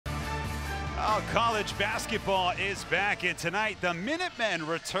Oh, college basketball is back, and tonight the Minutemen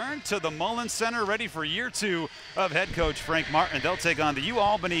return to the Mullins Center, ready for year 2 of head coach Frank Martin. They'll take on the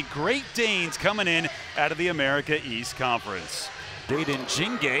Albany Great Danes coming in out of the America East Conference. Dayton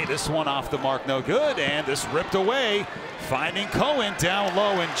Jingay, this one off the mark, no good, and this ripped away, finding Cohen down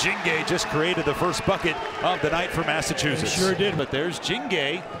low, and Jingay just created the first bucket of the night for Massachusetts. He sure did. But there's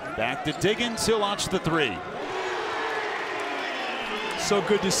Jingay, back to Diggins, he'll launch the 3. So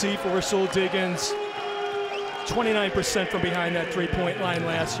good to see for Rasul Diggins. 29% from behind that three-point line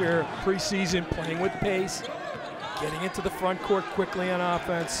last year. Preseason, playing with pace, getting into the front court quickly on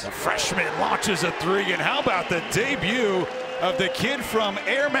offense. The freshman launches a 3, and how about the debut of the kid from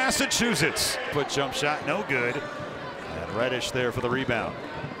Air, Massachusetts? Foot jump shot, no good. And Reddish there for the rebound.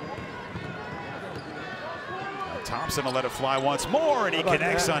 Thompson will let it fly once more, and he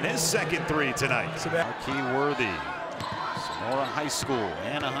connects on his second 3 tonight. Marquis Worthy, Sonora High School,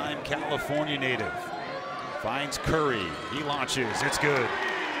 Anaheim, California native. Finds Curry, he launches, it's good.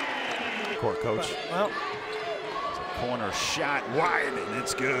 Court coach. Well, it's a corner shot wide, and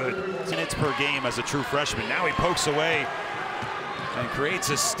it's good. 10 hits per game as a true freshman. Now he pokes away and creates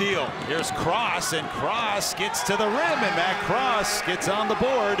a steal. Here's Cross, and Cross gets to the rim, and Matt Cross gets on the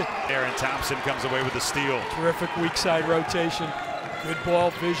board. Aaron Thompson comes away with the steal. Terrific weak side rotation, good ball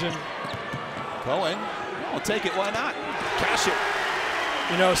vision. Cohen, I'll take it, why not? Cash it.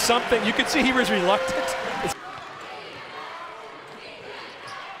 You know, something, you could see he was reluctant.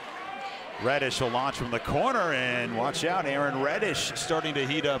 Reddish will launch from the corner, and watch out, Aaron Reddish starting to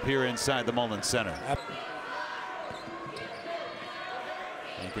heat up here inside the Mullins Center.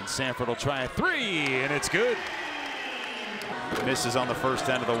 Lincoln Sanford will try a 3, and it's good. Misses on the first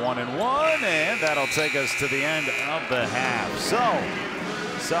end of the 1-and-1, and that'll take us to the end of the half. So,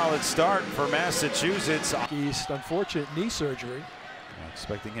 solid start for Massachusetts. East, unfortunate knee surgery.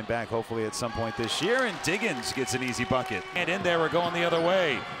 Expecting him back hopefully at some point this year, and Diggins gets an easy bucket. And in there, we're going the other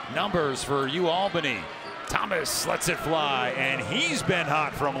way. Numbers for Albany. Thomas lets it fly, and he's been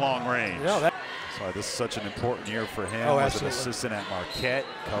hot from long range. You know, that's why this is such an important year for him as an assistant at Marquette.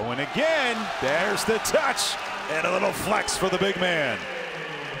 Cohen again, there's the touch, and a little flex for the big man.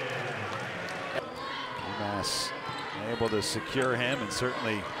 UMass able to secure him, and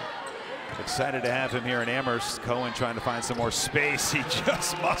certainly excited to have him here in Amherst. Cohen trying to find some more space. He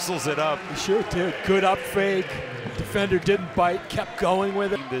just muscles it up. He sure did. Good up fake. Defender didn't bite, kept going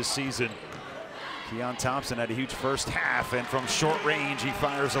with it. This season, Keon Thompson had a huge first half, and from short range, he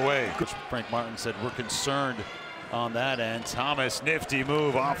fires away. Coach Frank Martin said, we're concerned on that end. Thomas, nifty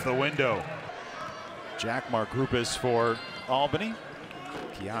move off the window. Jack Margrupis for Albany.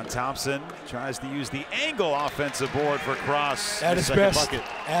 Keon Thompson tries to use the angle offensive board for Cross. At his best.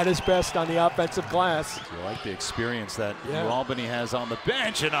 At his best on the offensive glass. You like the experience that Albany has on the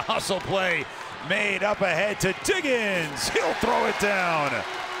bench, and a hustle play made up ahead to Diggins. He'll throw it down.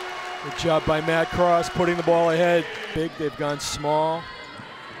 Good job by Matt Cross putting the ball ahead. Big, they've gone small.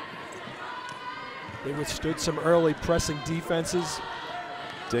 They withstood some early pressing defenses.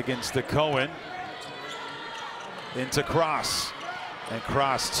 Diggins to Cohen. Into Cross. And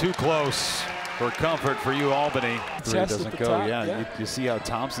Cross too close for comfort for Albany. 3 doesn't go. Top, you see how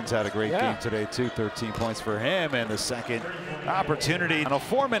Thompson's had a great game today too. 13 points for him, and the second opportunity in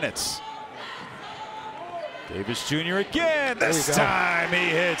 4 minutes. Davis Jr. again. This time he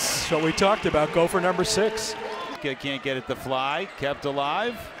hits. So we talked about, go for number 6. Can't get it to fly. Kept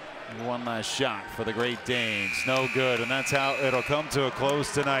alive. One last shot for the Great Danes. No good, and that's how it'll come to a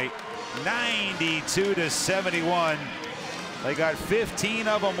close tonight. 92-71. They got 15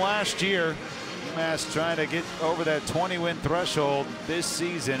 of them last year. UMass trying to get over that 20-win threshold this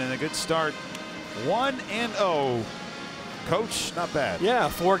season, and a good start. 1-0. Coach, not bad. Yeah,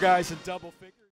 4 guys in double figures.